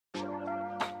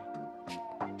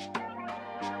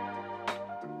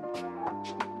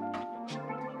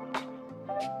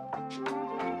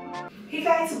Hey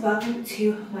guys, welcome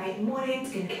to my morning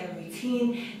skincare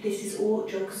routine. This is all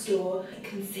Drugstore. It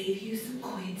can save you some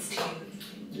coins too.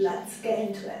 Let's get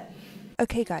into it.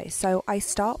 Okay guys, so I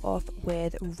start off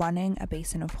with running a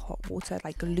basin of hot water,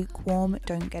 like lukewarm.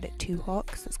 Don't get it too hot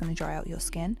because it's going to dry out your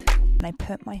skin. And I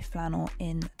put my flannel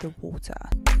in the water.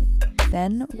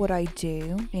 Then what I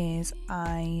do is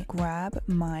I grab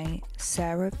my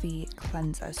Cerve SA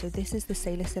Cleanser. So this is the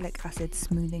salicylic acid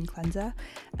smoothing cleanser,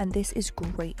 and this is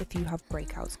great if you have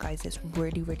breakouts, guys. It's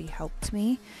really helped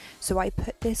me. So I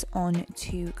put this on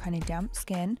to kind of damp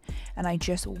skin, and I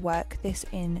just work this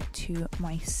into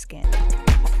my skin.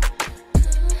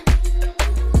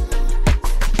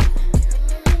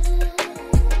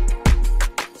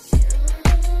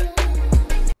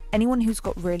 Anyone who's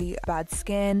got really bad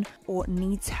skin or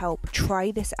needs help,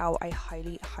 try this out. I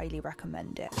highly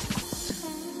recommend it.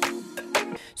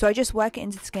 So I just work it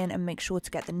into the skin and make sure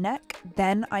to get the neck.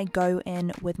 Then I go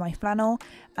in with my flannel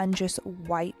and just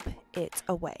wipe it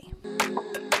away.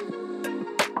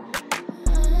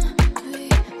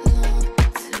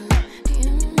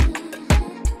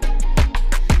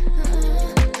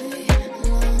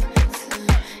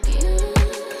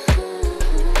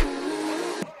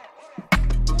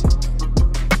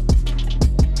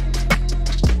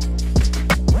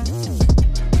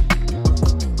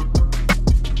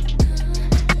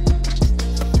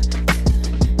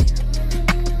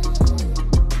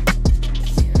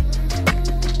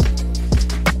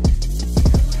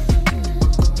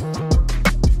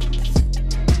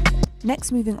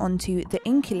 Next, moving on to the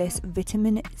Inkey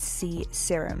Vitamin C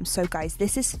Serum. So guys,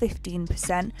 this is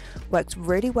 15%, works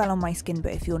really well on my skin,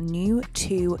 but if you're new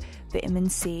to vitamin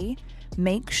C,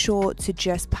 make sure to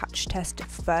just patch test it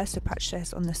first. So patch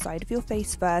test on the side of your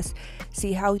face first,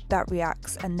 see how that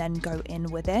reacts, and then go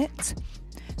in with it.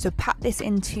 So pat this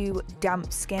into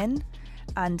damp skin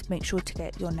and make sure to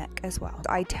get your neck as well.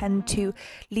 I tend to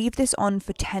leave this on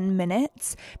for 10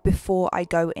 minutes before I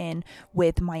go in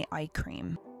with my eye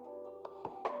cream.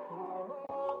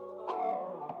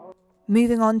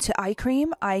 Moving on to eye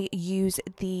cream, I use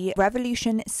the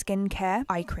Revolution Skincare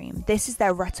eye cream. This is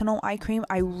their retinol eye cream.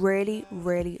 I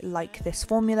really like this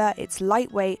formula. It's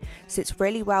lightweight, sits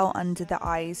really well under the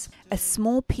eyes. A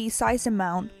small pea-sized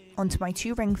amount onto my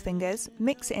 2 ring fingers,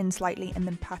 mix it in slightly, and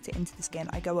then pat it into the skin.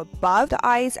 I go above the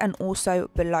eyes and also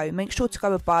below. Make sure to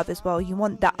go above as well. You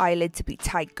want that eyelid to be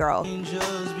tight, girl.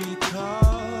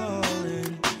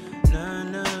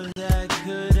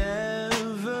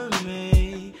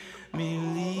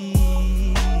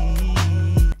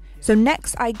 So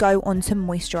next I go on to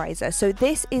moisturizer. So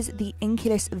this is the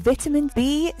Inkey Vitamin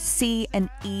B, C and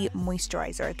E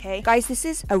moisturizer, okay? Guys, this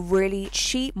is a really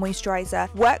cheap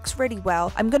moisturizer, works really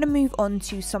well. I'm gonna move on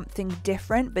to something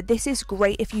different, but this is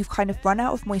great if you've kind of run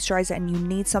out of moisturizer and you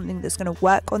need something that's gonna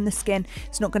work on the skin.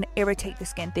 It's not gonna irritate the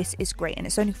skin. This is great, and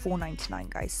it's only $4.99,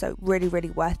 guys, so really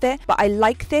worth it. But I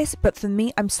like this, but for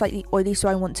me, I'm slightly oily, so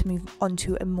I want to move on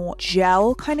to a more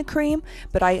gel kind of cream,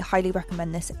 but I highly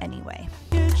recommend this anyway.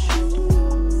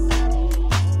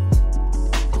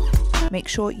 Make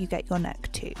sure you get your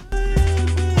neck too.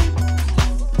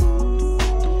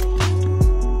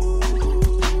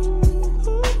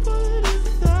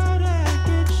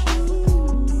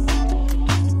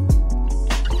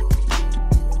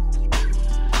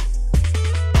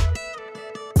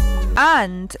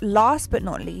 And last but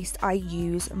not least, I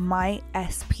use my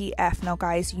SPF. Now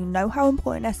guys, you know how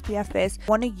important SPF is.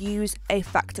 Want to use a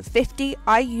factor 50.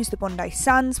 I use the Bondi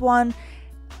Sands one.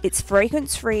 It's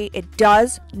fragrance free. It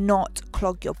does not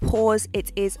clog your pores.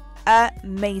 It is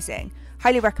amazing.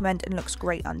 Highly recommend, and looks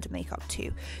great under makeup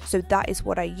too. So that is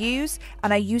what I use,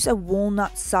 and I use a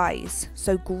walnut size.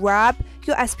 So grab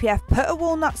your SPF, put a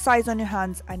walnut size on your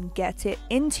hands and get it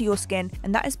into your skin.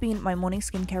 And that has been my morning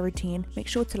skincare routine. Make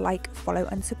sure to like, follow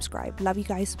and subscribe. Love you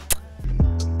guys.